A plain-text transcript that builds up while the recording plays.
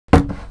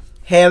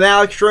Hey, I'm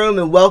Alex Rome,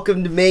 and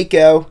welcome to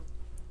Mako.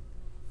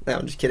 No,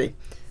 I'm just kidding.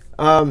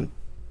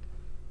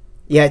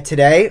 Yeah,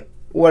 today,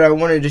 what I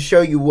wanted to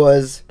show you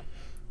was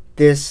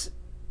this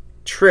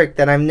trick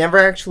that I've never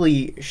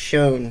actually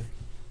shown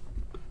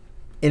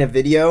in a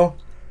video,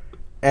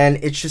 and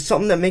it's just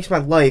something that makes my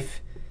life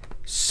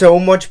so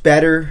much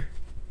better,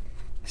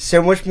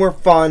 so much more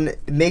fun.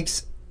 It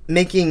makes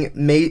making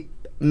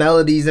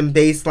melodies and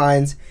bass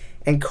lines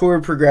and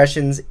chord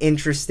progressions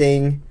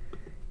interesting,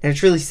 and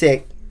it's really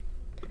sick.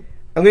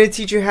 I'm going to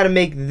teach you how to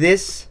make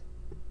this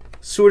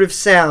sort of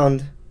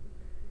sound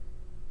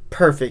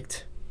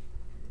perfect.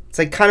 It's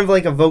like kind of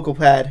like a vocal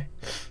pad,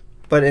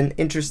 but an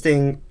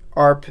interesting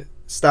ARP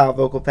style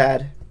vocal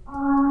pad.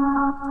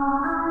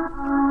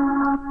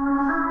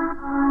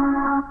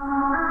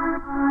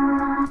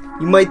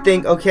 You might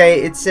think,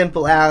 okay, it's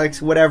simple, Alex,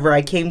 whatever,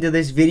 I came to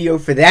this video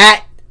for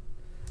that.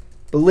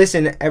 But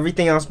listen,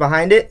 everything else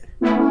behind it.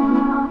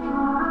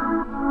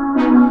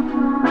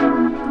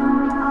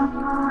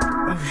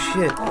 Oh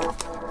shit.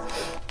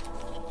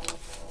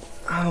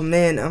 Oh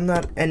man, I'm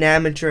not an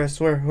amateur, I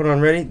swear. Hold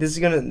on, ready? This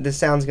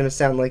sound's gonna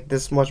sound like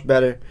this much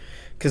better,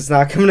 cause it's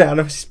not coming out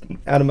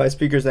of my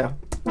speakers now.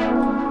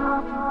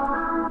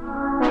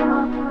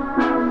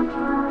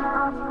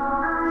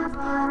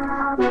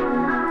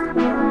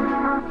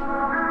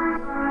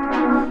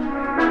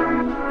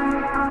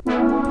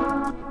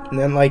 And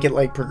then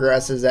it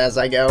progresses as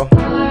I go.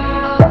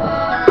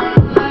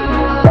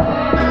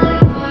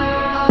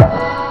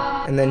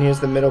 And then here's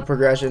the middle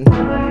progression.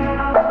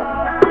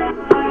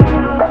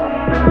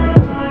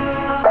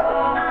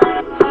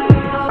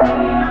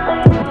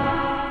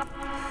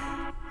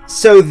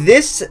 So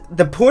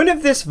the point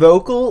of this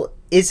vocal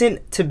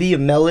isn't to be a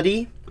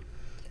melody.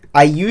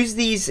 I use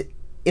these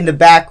in the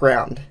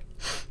background.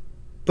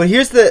 But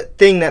here's the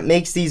thing that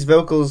makes these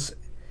vocals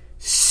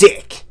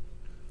sick.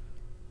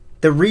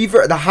 The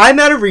reverb, the high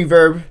amount of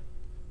reverb,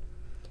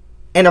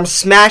 and I'm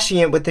smashing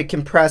it with the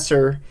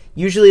compressor,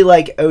 usually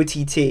like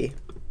OTT.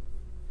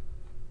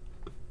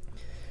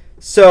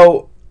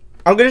 So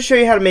I'm going to show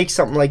you how to make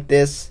something like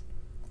this,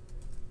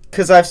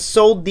 because I've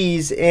sold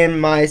these in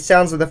my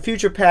Sounds of the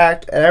Future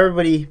pack, and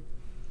everybody...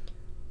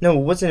 No,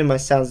 it wasn't in my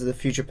Sounds of the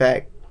Future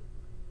pack.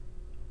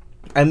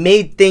 I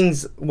made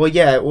things... Well,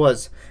 yeah, it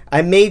was.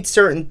 I made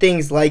certain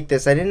things like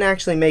this. I didn't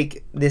actually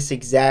make this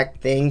exact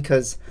thing,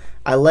 because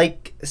I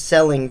like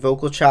selling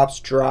vocal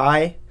chops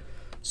dry,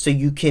 so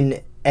you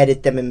can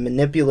edit them and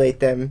manipulate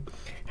them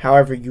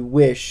however you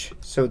wish.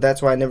 So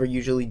that's why I never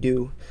usually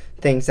do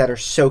things that are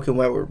soaking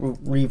wet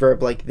with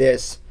reverb like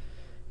this,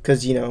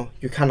 because you know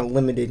you're kind of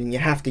limited and you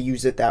have to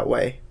use it that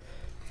way.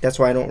 That's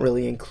why I don't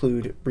really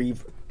include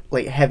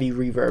heavy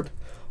reverb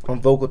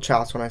on vocal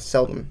chops when I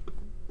sell them.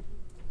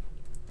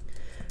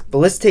 But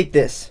let's take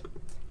this.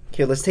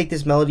 Okay, let's take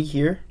this melody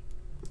here,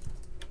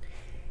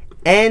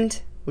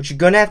 and what you're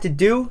gonna have to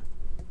do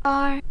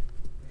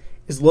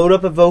is load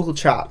up a vocal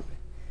chop.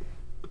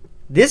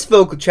 This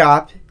vocal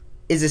chop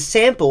is a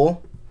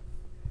sample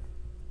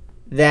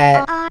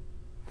that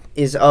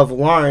is of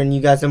Lauren.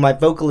 You guys know my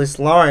vocalist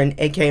Lauren,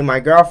 aka my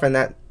girlfriend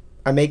that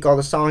I make all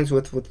the songs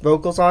with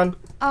vocals on.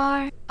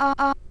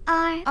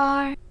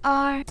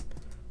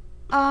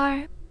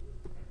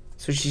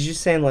 So she's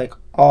just saying like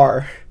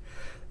R.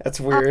 That's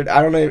weird.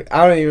 I don't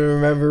even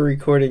remember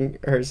recording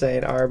her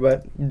saying R,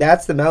 but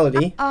that's the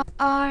melody.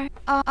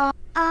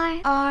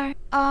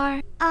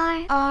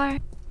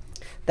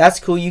 That's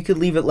cool. You could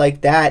leave it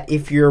like that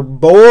if you're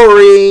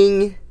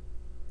boring.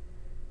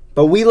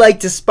 But we like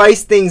to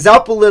spice things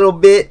up a little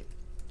bit.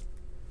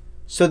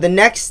 So the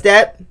next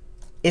step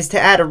is to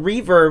add a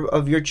reverb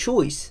of your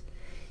choice.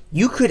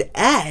 You could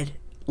add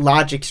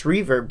Logic's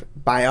reverb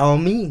by all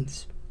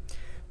means.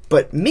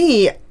 But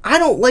me, I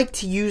don't like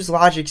to use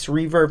Logic's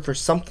reverb for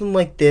something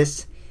like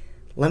this.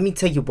 Let me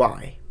tell you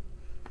why.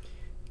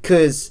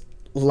 Because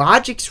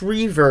Logic's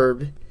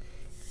reverb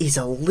is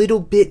a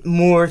little bit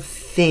more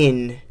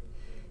thin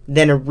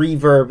than a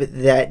reverb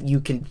that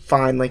you can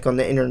find like on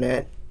the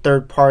internet,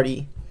 third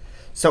party.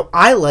 So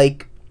I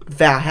like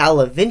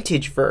Valhalla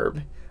Vintage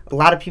Verb. A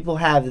lot of people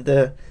have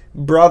the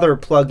brother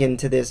plugin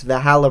to this,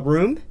 Valhalla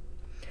Room.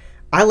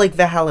 I like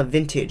Valhalla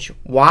Vintage.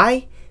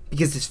 Why?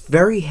 Because it's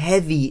very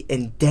heavy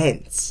and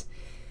dense.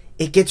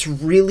 It gets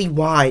really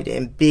wide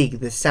and big,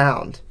 the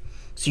sound.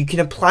 So you can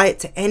apply it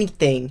to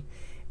anything,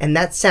 and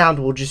that sound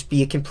will just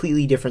be a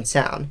completely different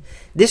sound.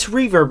 This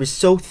reverb is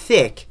so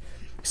thick,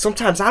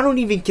 sometimes I don't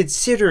even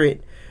consider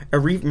it a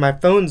reverb. My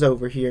phone's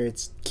over here.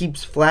 It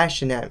keeps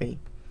flashing at me.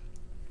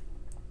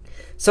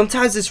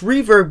 Sometimes this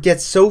reverb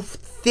gets so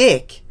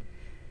thick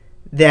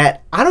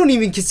that I don't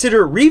even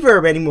consider it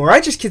reverb anymore. I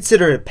just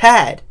consider it a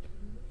pad,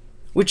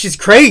 which is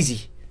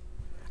crazy.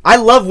 I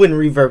love when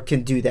reverb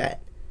can do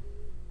that.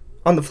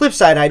 On the flip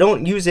side, I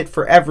don't use it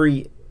for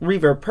every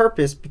reverb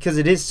purpose because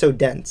it is so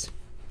dense.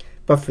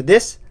 But for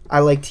this, I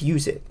like to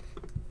use it.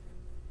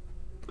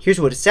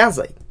 Here's what it sounds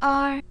like.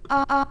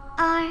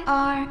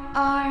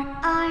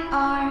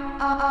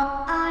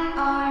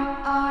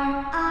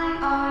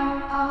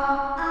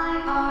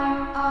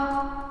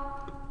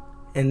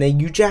 and then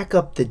you jack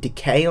up the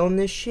decay on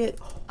this shit.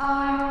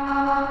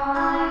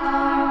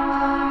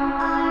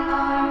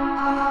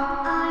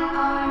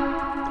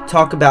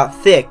 Talk about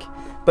thick.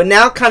 But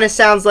now it kind of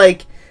sounds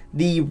like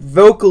the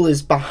vocal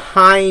is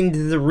behind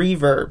the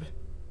reverb.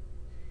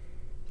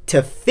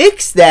 To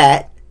fix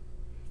that,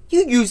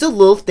 you use a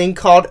little thing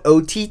called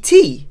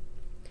OTT.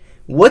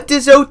 What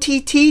does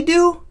OTT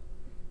do?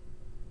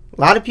 A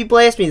lot of people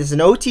ask me this.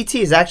 An OTT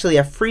is actually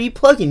a free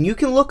plugin. You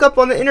can look up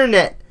on the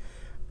internet.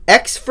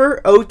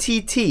 XFER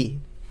OTT.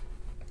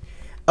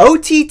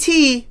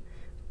 OTT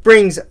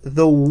brings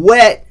the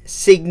wet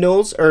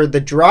signals or the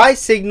dry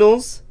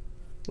signals,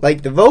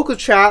 like the vocal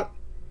chop,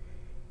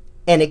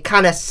 and it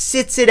kind of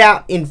sits it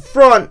out in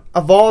front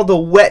of all the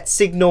wet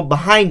signal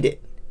behind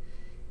it.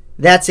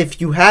 That's if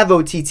you have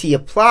OTT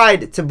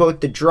applied to both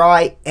the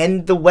dry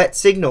and the wet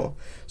signal.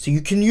 So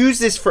you can use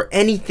this for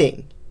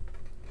anything.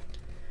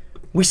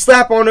 We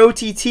slap on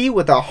OTT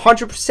with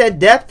 100%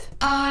 depth.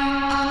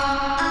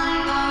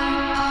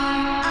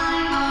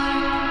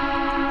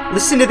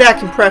 Listen to that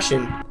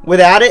compression.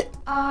 Without it.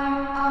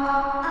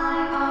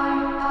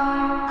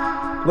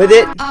 With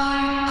it.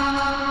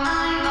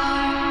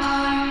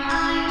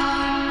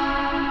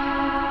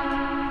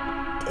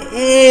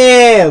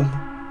 Damn.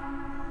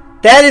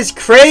 That is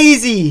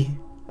crazy.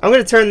 I'm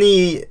going to turn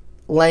the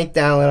length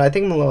down a little. I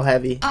think I'm a little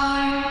heavy.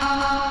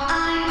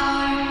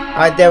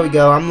 Alright, there we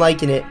go. I'm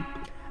liking it.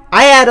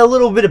 I add a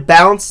little bit of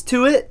bounce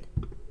to it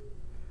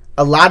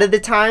a lot of the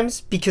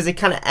times because it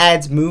kind of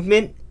adds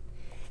movement.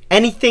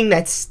 Anything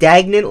that's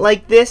stagnant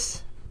like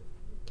this,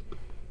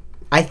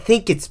 I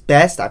think it's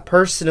best. I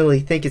personally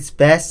think it's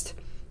best.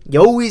 You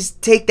always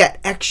take that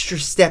extra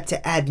step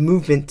to add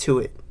movement to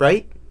it,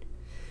 right?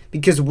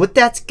 Because what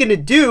that's going to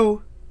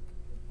do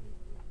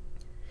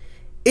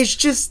is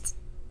just,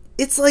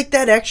 it's like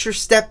that extra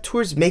step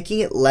towards making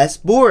it less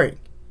boring.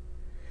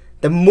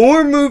 The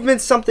more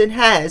movement something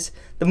has,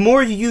 the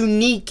more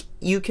unique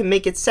you can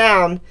make it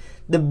sound,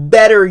 the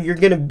better you're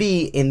going to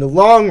be in the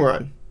long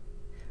run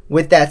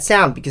with that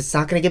sound, because it's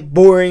not going to get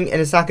boring and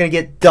it's not going to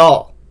get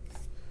dull.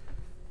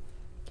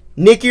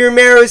 Nicky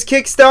Romero's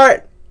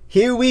kickstart,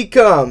 here we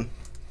come.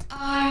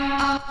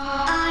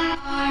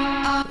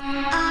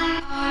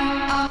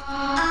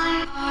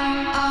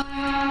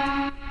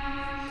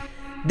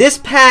 This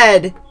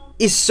pad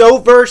is so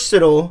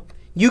versatile,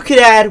 you could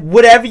add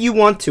whatever you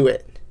want to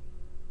it.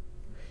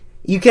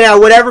 You can add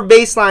whatever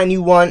bass line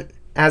you want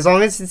as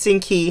long as it's in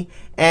key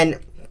and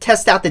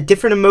test out the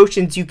different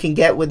emotions you can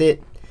get with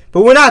it.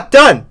 But we're not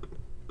done.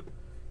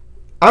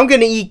 I'm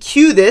going to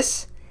EQ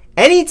this.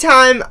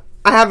 Anytime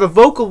I have a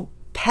vocal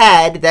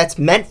pad that's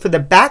meant for the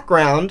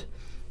background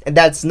and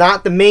that's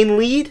not the main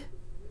lead,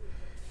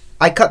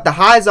 I cut the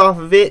highs off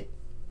of it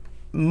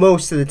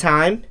most of the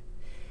time.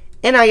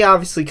 And I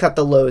obviously cut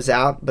the lows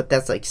out, but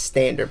that's like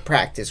standard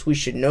practice. We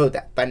should know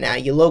that by now.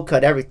 You low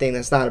cut everything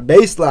that's not a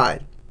bass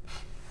line.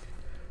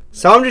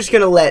 So I'm just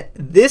going to let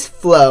this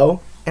flow,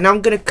 and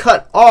I'm going to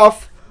cut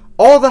off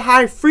all the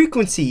high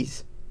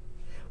frequencies.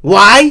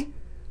 Why?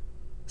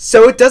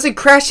 So it doesn't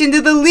crash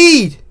into the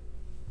lead.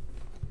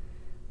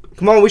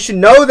 Come on, we should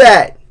know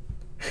that.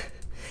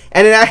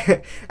 And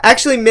it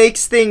actually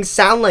makes things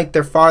sound like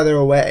they're farther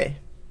away.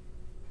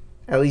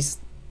 At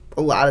least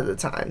a lot of the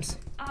times.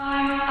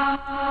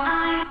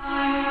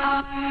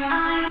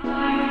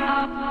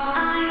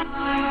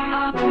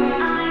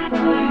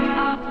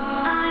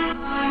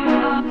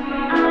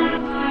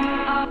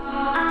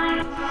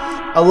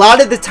 A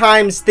lot of the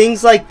times,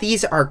 things like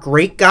these are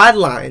great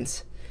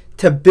guidelines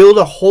to build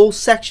a whole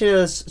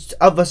section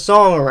of a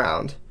song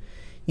around.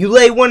 You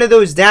lay one of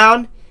those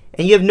down,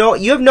 and you have no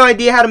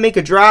idea how to make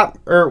a drop,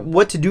 or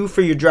what to do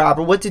for your drop,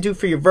 or what to do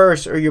for your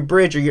verse, or your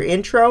bridge, or your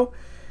intro.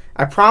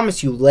 I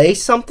promise you, lay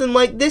something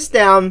like this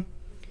down,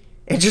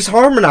 and just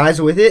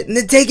harmonize with it, and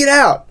then take it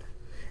out.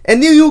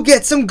 And then you'll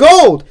get some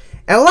gold.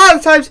 And a lot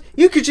of times,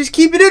 you could just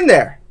keep it in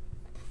there.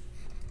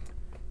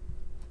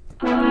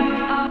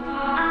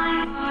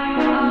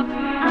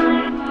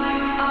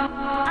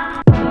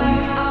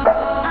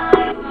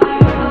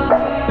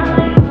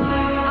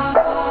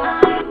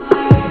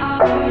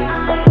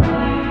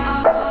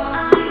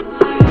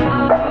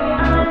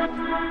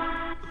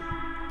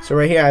 So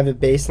right here I have a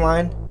bass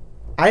line.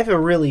 I have a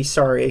really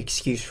sorry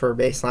excuse for a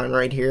bass line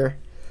right here.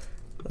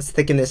 Let's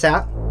thicken this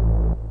out.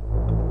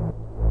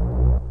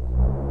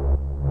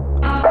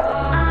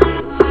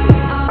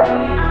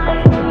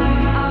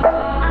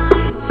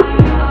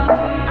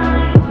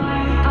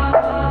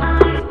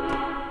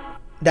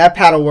 That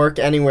pad will work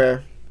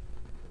anywhere.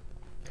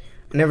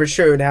 I never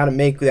showed how to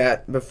make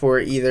that before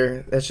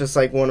either. That's just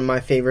like one of my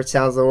favorite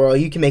sounds in the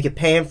world. You can make it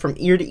pan from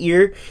ear to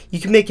ear.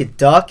 You can make it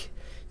duck.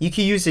 You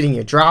can use it in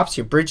your drops,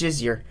 your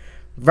bridges, your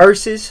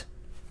verses.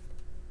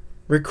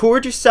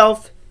 Record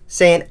yourself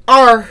saying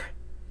R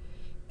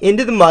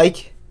into the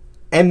mic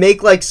and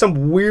make like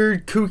some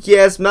weird kooky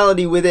ass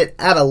melody with it.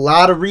 Add a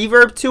lot of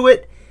reverb to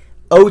it.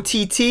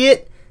 OTT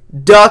it.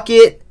 Duck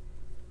it.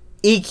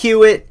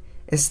 EQ it.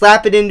 And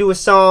slap it into a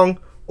song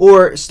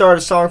or start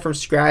a song from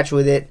scratch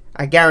with it.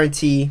 I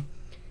guarantee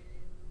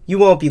you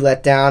won't be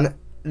let down.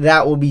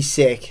 that will be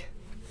sick.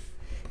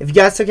 If you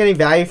guys took any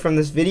value from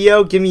this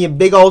video, give me a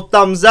big old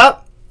thumbs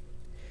up.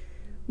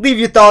 Leave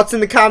your thoughts in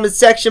the comment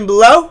section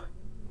below.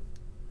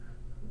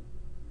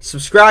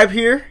 Subscribe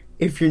here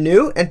if you're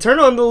new, and turn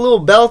on the little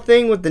bell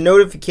thing with the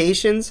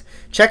notifications.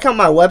 Check out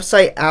my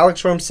website,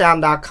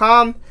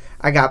 elektronsound.com.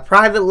 I got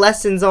private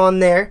lessons on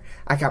there.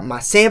 I got my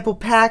sample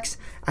packs.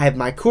 I have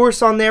my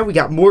course on there. We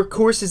got more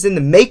courses in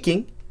the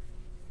making.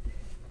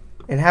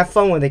 And have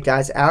fun with it,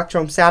 guys.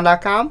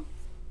 elektronsound.com.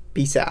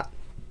 Peace out.